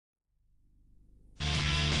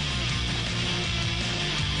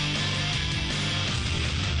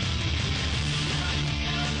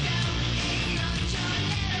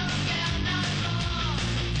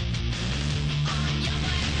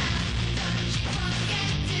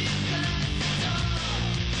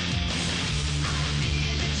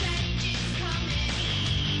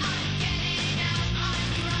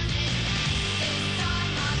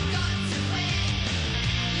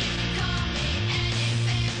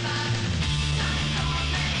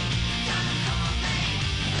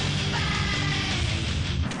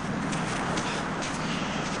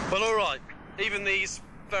Even these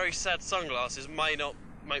very sad sunglasses may not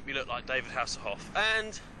make me look like David Hasselhoff.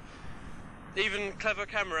 And even clever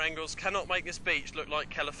camera angles cannot make this beach look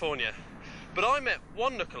like California. But I met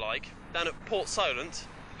one lookalike down at Port Solent,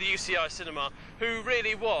 the UCI cinema, who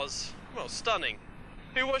really was, well, stunning.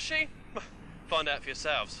 Who was she? Find out for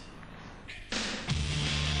yourselves.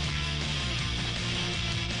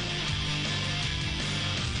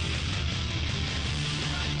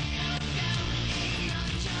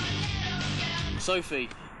 Sophie,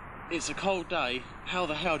 it's a cold day. How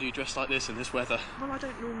the hell do you dress like this in this weather? Well, I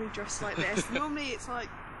don't normally dress like this. Normally it's like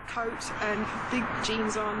coat and big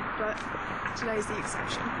jeans on, but today's the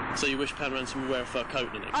exception. So you wish Pam Ransom would wear a fur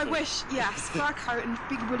coat the next I week? wish, yes, fur coat and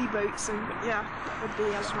big woolly boots, and yeah, that would be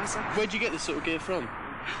a lot nicer. Where'd you get this sort of gear from?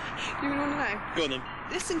 You want to know? Go on then.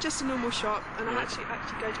 This isn't just a normal shop, and I actually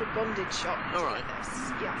go to a bondage shop to get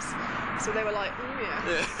this. Yes. So they were like, oh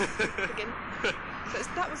yeah. Again. So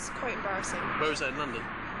that was quite embarrassing. Where was that, in London?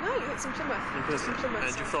 No, it's in Plymouth. In Plymouth. It's in Plymouth.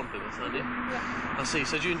 And you're from Plymouth, aren't you? Yeah. I see.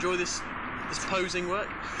 So do you enjoy this posing work?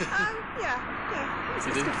 Yeah. It's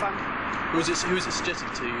good fun. Who was it suggested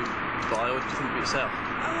to you by, or did you think of it yourself?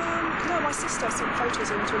 No, my sister sent photos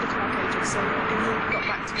into a lookalike agency, and he got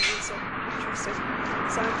back to me and said interested.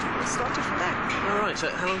 So we started from there. Alright, so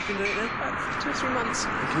how long have you been doing it now? About 2 or 3 months.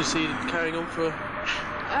 And can you see it carrying on for...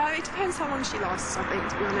 It depends how long she lasts, I think,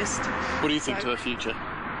 to be honest. What do you think to her future?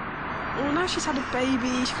 Well, now she's had a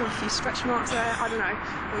baby, she's got a few stretch marks there, I don't know.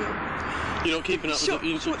 You're not keeping up with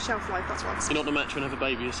it? Short shelf life, that's what I'm saying. You're not the match and have a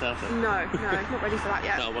baby yourself then? No, not ready for that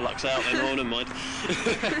yet. No, well, luck's out then, oh, never mind.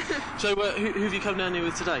 So, who have you come down here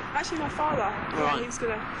with today? Actually, my father. Right. Yeah, he was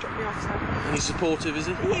going to drop me off, so... And he's supportive, is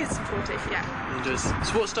he? He is supportive, yeah.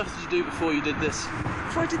 So what stuff did you do before you did this?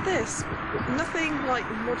 Before I did this, nothing like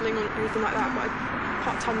modelling or anything like that, but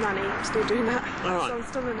part-time nanny, I'm still doing that. All right. So I'm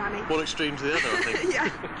still a nanny. One extreme to the other, I think. Yeah,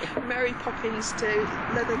 Mary Poppins to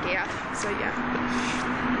leather gear, so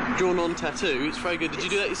yeah. Drawn on tattoo, it's very good. Did you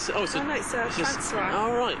do that? It's a fancy one.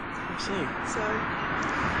 Oh, right, I see. So,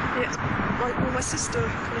 yeah, my sister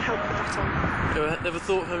kind of helped put that on. Ever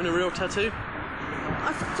thought of having a real tattoo?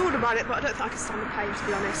 I've thought about it, but I don't think I can stand the pain, to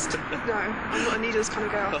be honest. No, I'm not a needles kind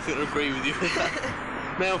of girl. I think I agree with you with that.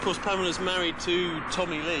 Now, of course, Pamela's married to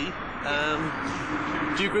Tommy Lee.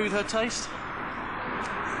 Do you agree with her taste?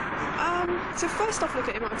 So first off look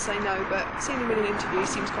at him, I'd say no, but seeing him in an interview, he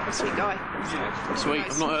seems quite a sweet guy. So sweet,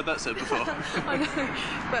 nice. I've not heard that said before. I know,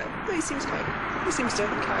 but no, he seems to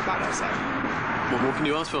care about her, so... What more can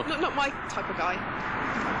you ask for? Not my type of guy.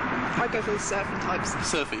 I go for the surfing types.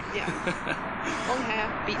 Surfy? Yeah. Long hair,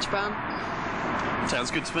 beach bum.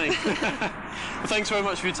 Sounds good to me. Well, thanks very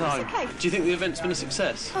much for your time. It's okay. Do you think the event's been a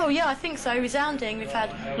success? Oh yeah, I think so. Resounding. We've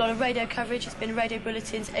had a lot of radio coverage. It's been radio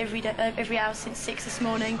bulletins every hour since 6 this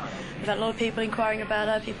morning. We've had a lot of people inquiring about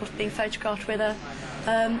her, people being photographed with her.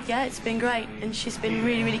 Yeah, it's been great, and she's been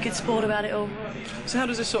really good sport about it all. So how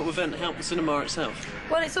does this sort of event help the cinema itself?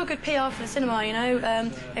 Well, it's all good PR for the cinema, you know.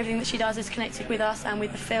 Everything that she does is connected with us and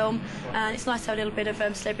with the film, and it's nice to have a little bit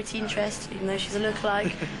of celebrity interest, even though she's a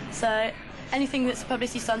lookalike. So anything that's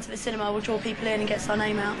publicity done to the cinema will draw people in and gets our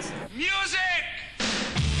name out. Music!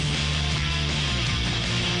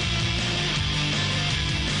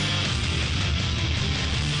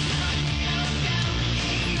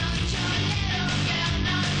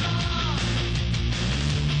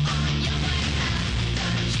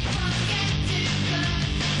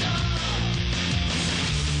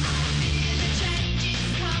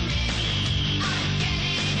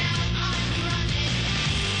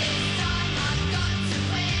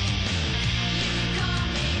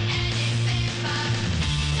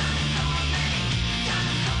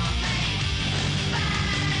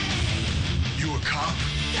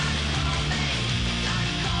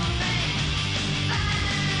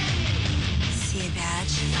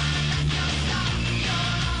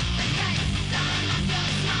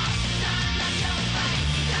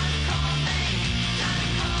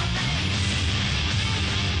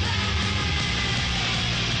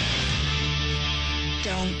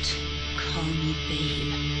 Don't call me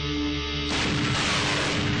babe.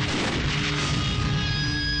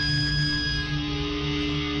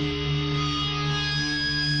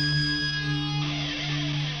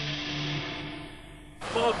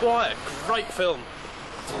 Barb Wire, great film.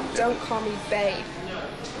 Don't call me babe.